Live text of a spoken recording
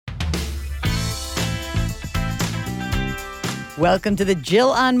Welcome to the Jill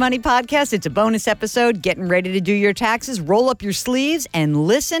on Money podcast. It's a bonus episode. Getting ready to do your taxes. Roll up your sleeves and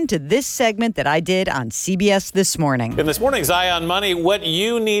listen to this segment that I did on CBS This Morning. In this morning's Eye on Money, what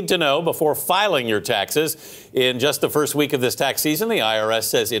you need to know before filing your taxes. In just the first week of this tax season, the IRS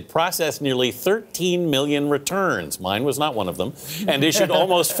says it processed nearly 13 million returns. Mine was not one of them. And issued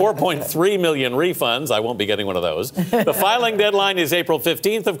almost 4.3 million refunds. I won't be getting one of those. The filing deadline is April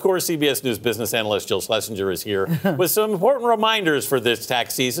 15th. Of course, CBS News business analyst Jill Schlesinger is here with some important reminders for this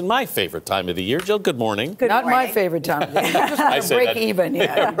tax season. My favorite time of the year. Jill, good morning. Not my favorite time of the year. I just want to break even.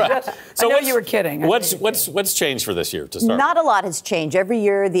 Yeah. Right. So I know you were kidding. What's changed for this year to start? Not a lot has changed. Every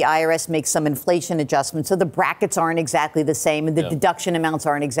year, the IRS makes some inflation adjustments, so the brackets aren't exactly the same and the deduction amounts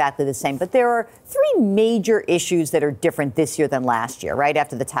aren't exactly the same. But there are three major issues that are different this year than last year, right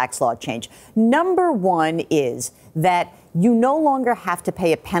after the tax law change. Number one is that you no longer have to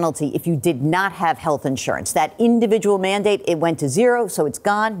pay a penalty if you did not have health insurance. That individual mandate, it went to zero, so it's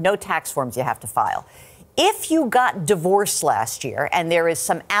gone. No tax forms you have to file. If you got divorced last year and there is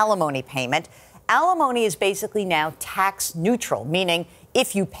some alimony payment, alimony is basically now tax neutral, meaning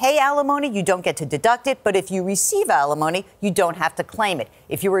if you pay alimony, you don't get to deduct it, but if you receive alimony, you don't have to claim it.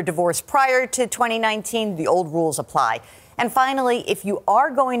 If you were divorced prior to 2019, the old rules apply. And finally, if you are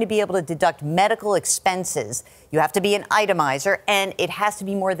going to be able to deduct medical expenses, you have to be an itemizer, and it has to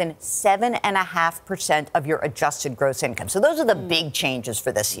be more than 7.5% of your adjusted gross income. So those are the big changes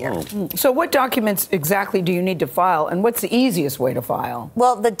for this year. So what documents exactly do you need to file, and what's the easiest way to file?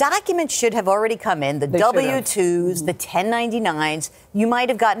 Well, the documents should have already come in, the W-2s, the 1099s. You might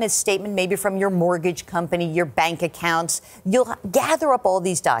have gotten a statement maybe from your mortgage company, your bank accounts. You'll gather up all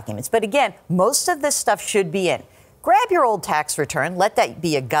these documents. But again, most of this stuff should be in. Grab your old tax return, let that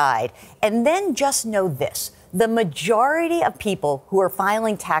be a guide, and then just know this. The majority of people who are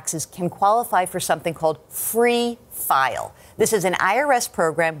filing taxes can qualify for something called Free File. This is an IRS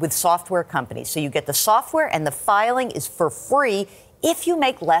program with software companies. So you get the software and the filing is for free if you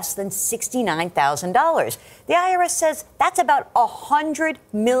make less than $69,000. The IRS says that's about 100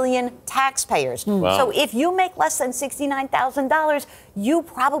 million taxpayers. Wow. So if you make less than $69,000, you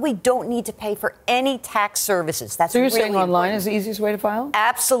probably don't need to pay for any tax services. That's So you're really saying online important. is the easiest way to file?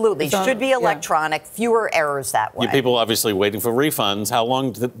 Absolutely. Should be electronic, fewer errors that way. You people obviously waiting for refunds. How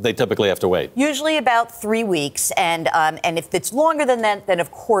long do they typically have to wait? Usually about 3 weeks. And if it's longer than that, then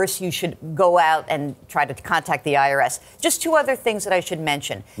of course you should go out and try to contact the IRS. Just two other things that I should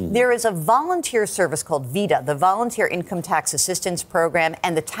mention. There is a volunteer service called VITA, the Volunteer Income Tax Assistance Program,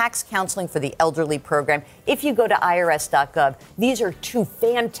 and the Tax Counseling for the Elderly Program. If you go to irs.gov, these are two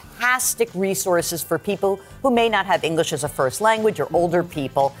fantastic resources for people who may not have English as a first language or older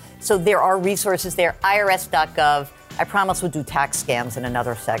people. So there are resources there, irs.gov. I promise we'll do tax scams in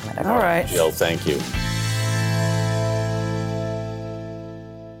another segment. All right. Jill, thank you.